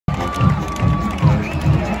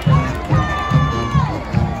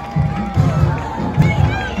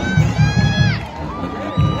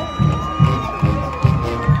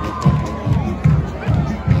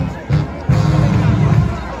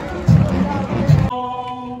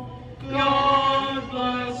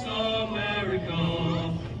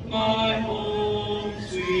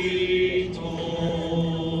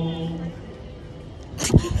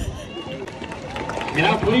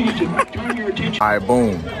All right,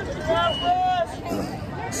 boom.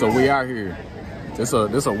 So we out here. This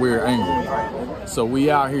a weird angle. So we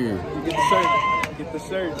out here. Get the shirt. Get the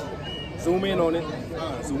shirt. Zoom in on it.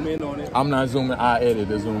 Zoom in on it. I'm not zooming. I edit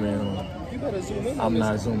to zoom in on it. You better zoom in. I'm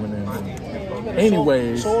not zooming in.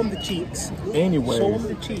 Anyways. Show them the cheeks. Anyways. Show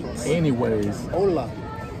them the cheeks. Anyways. Hola.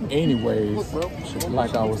 Anyways.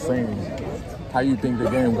 Like I was saying, how you think the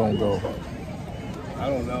game gonna go? I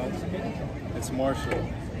don't know. It's Marshall.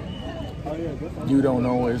 You don't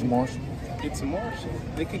know it's Marshall? It's Marshall.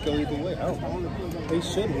 They could go either way. I don't know. They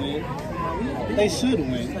should win. They should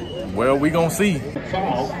win. Well, we gonna see.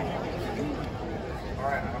 Foul.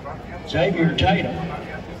 Xavier Tatum.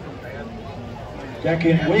 Back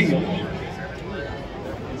in Williams.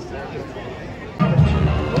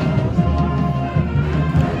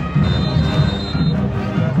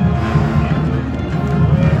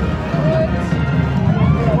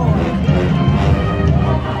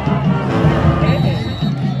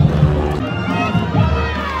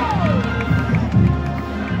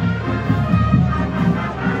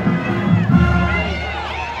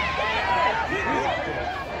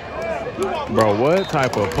 Bro, what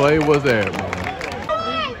type of play was that, man?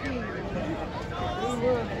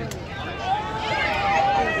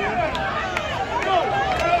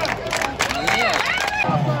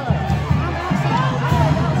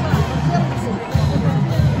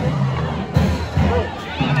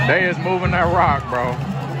 They is moving that rock, bro.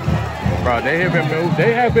 Bro, they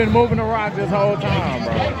have been moving the rock this whole time,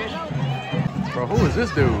 bro. Bro, who is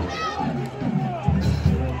this dude?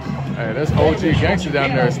 Hey, that's OG gangster down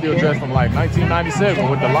there, still dressed from like 1997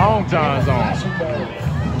 with the long johns on.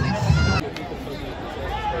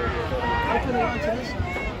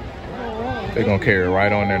 They're gonna carry it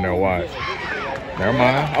right on in there, watch. Never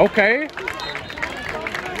mind. Okay.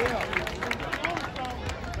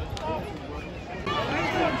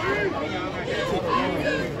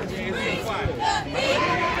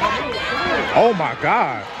 Oh my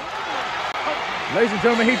God. Ladies and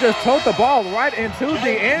gentlemen, he just tossed the ball right into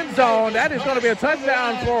the end zone. That is going to be a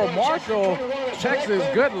touchdown for Marshall, Texas.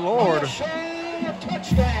 Good Lord. Jeez.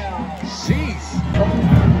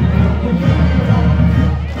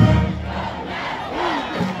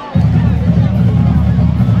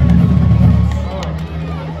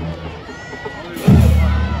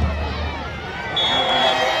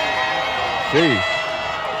 Jeez.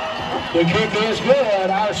 The kick is good.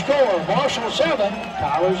 Our score, Marshall 7,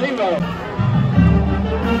 Tyler 0.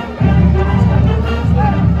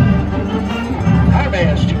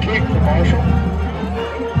 Harvest to kick for Marshall.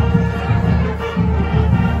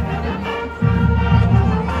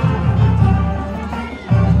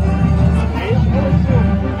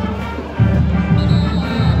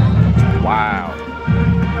 Wow.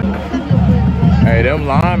 Hey, them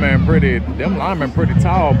linemen pretty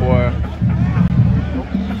tall, boy.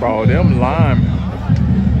 Bro, them linemen.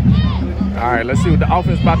 All right, let's see what the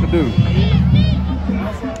offense about to do.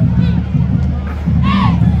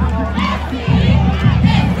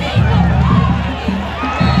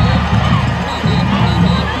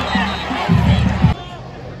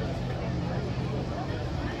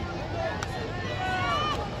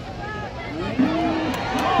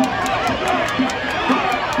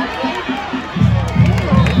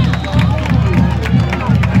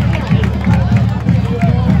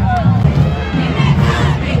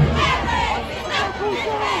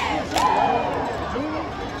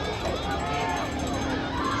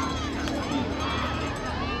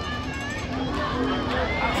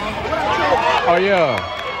 Oh, yeah.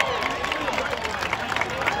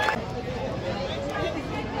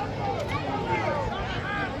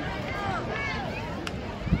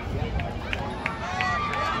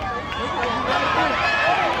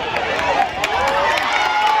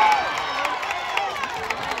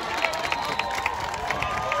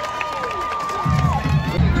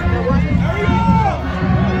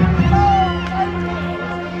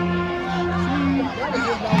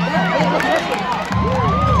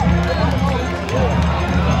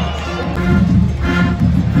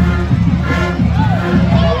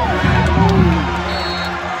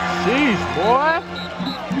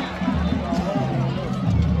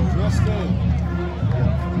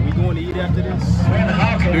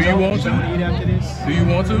 Do you want to? Do you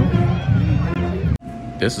want to?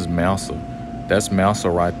 This is Mouser. That's Mouser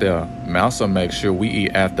right there. Mouser makes sure we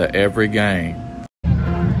eat after every game.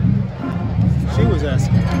 She was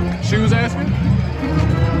asking. She was asking?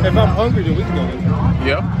 If I'm hungry, then we can go in.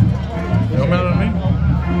 Yeah. No matter to me.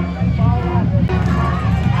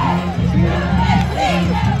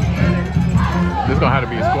 This is gonna have to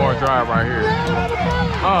be a scoring drive right here.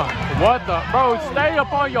 What the? Bro, stay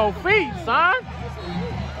up on your feet, son.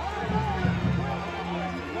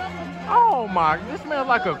 Oh my, this man's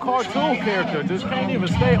like a cartoon character. Just can't even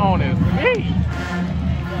stay on his feet.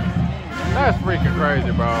 That's freaking crazy,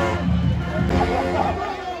 bro.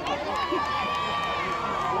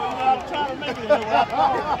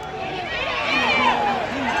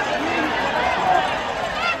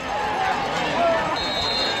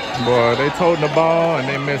 Boy, they toting the ball and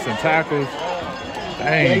they missing tackles.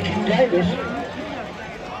 Dang.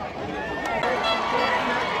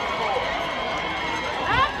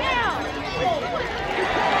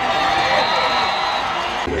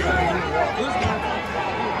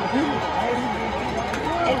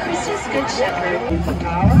 Good shepherd.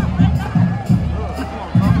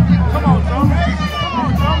 Come on, Joe. Come on,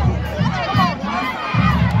 Joe.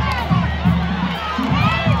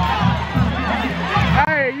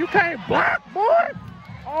 Hey, you can't block, boy.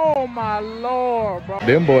 Oh, my Lord, bro.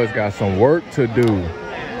 Them boys got some work to do.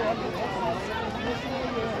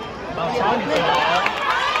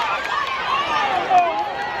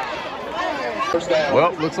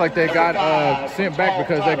 Well, looks like they got sent back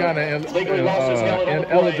because they got an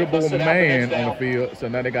ineligible man on the field. So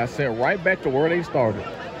now they got sent right back to where they started.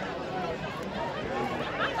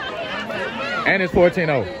 And it's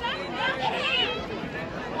 14-0.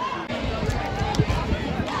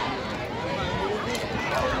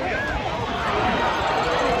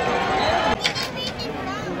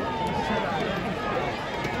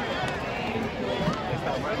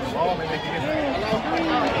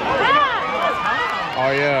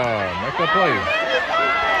 Oh yeah, make that play.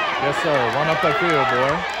 Yes sir, run up that field,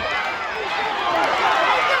 boy.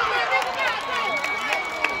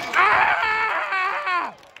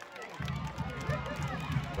 Ah!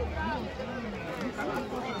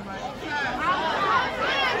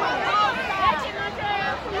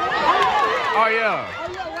 Oh yeah.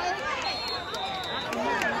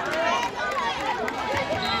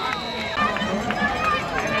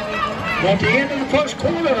 At the end of the first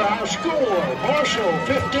quarter, our score, Marshall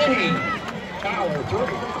 15, Tyler 3.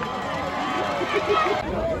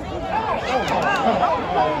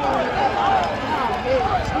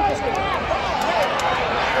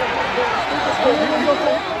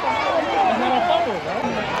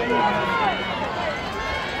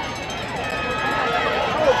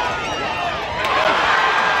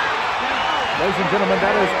 Ladies and gentlemen,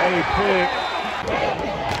 that is a pick.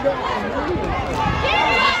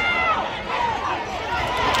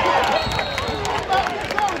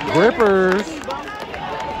 Grippers.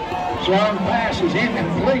 Strong pass is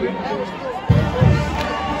incomplete.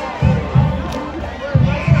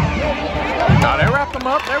 Now they wrapped them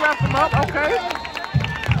up. They wrapped them up. Okay.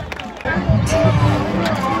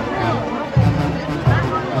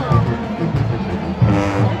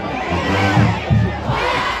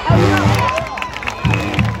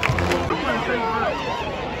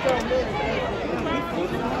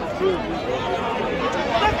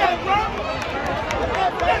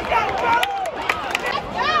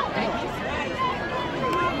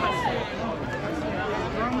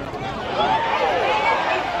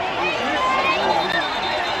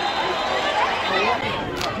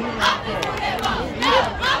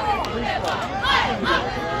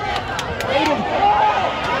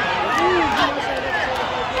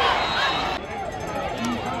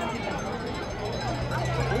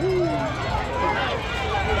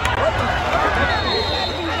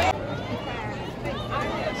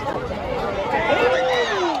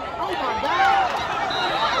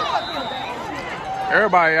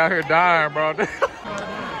 Everybody out here dying, bro.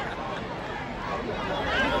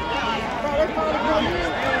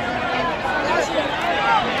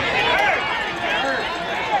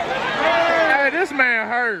 Hey, this man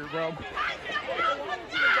hurt, bro.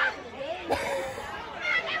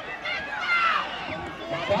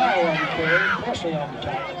 Foul on the play, especially on the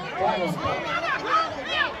top. Foul on the play.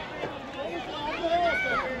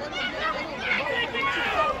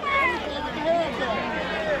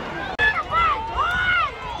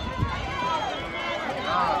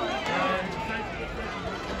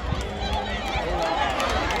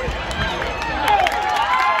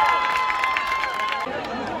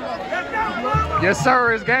 Yes,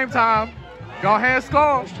 sir. It's game time. Go ahead,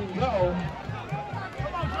 score.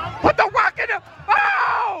 Put the rock in the.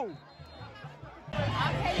 Oh!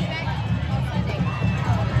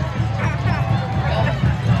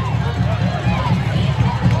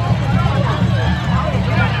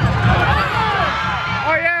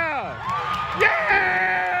 Oh yeah!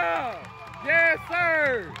 Yeah! Yes,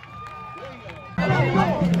 sir.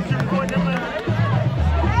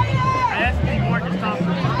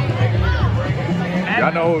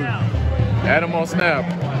 Y'all know Adam on snap.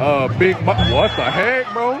 Big what the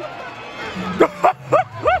heck, bro?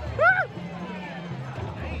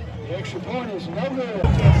 Extra point is no good.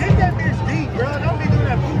 Hit that bitch deep, bro. Don't be doing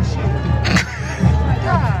that bullshit.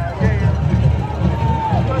 God damn.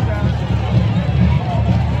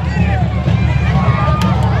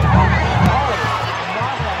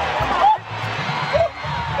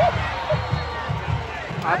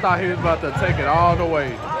 I thought he was about to take it all the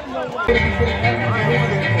way.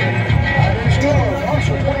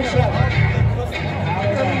 Marshall 27.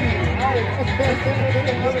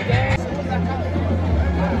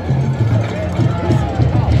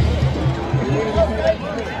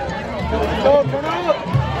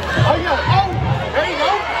 Oh, yeah. Oh, there you go.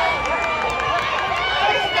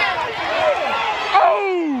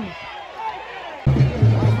 Oh!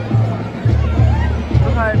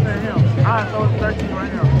 Look how it's in him. I throw it 13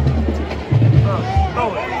 right now. Throw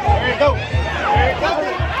it. There you go. There you go.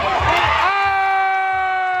 Oh!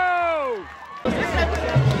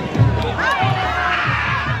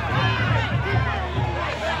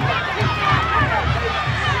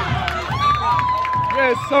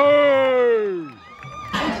 Yes, sir!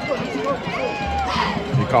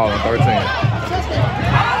 He calling 13.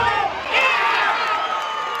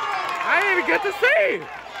 I didn't even get to see it.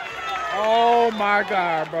 Oh my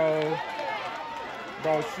God, bro.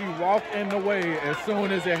 Bro, she walked in the way as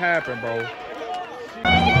soon as it happened, bro.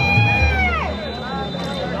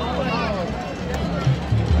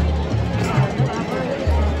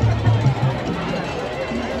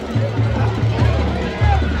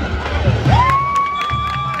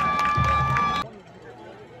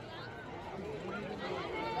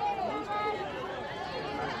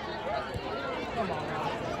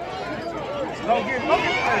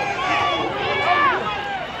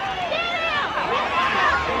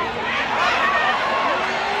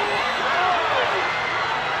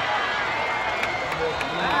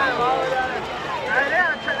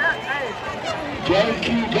 J.Q.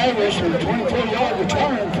 Davis with a 24-yard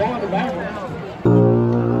return.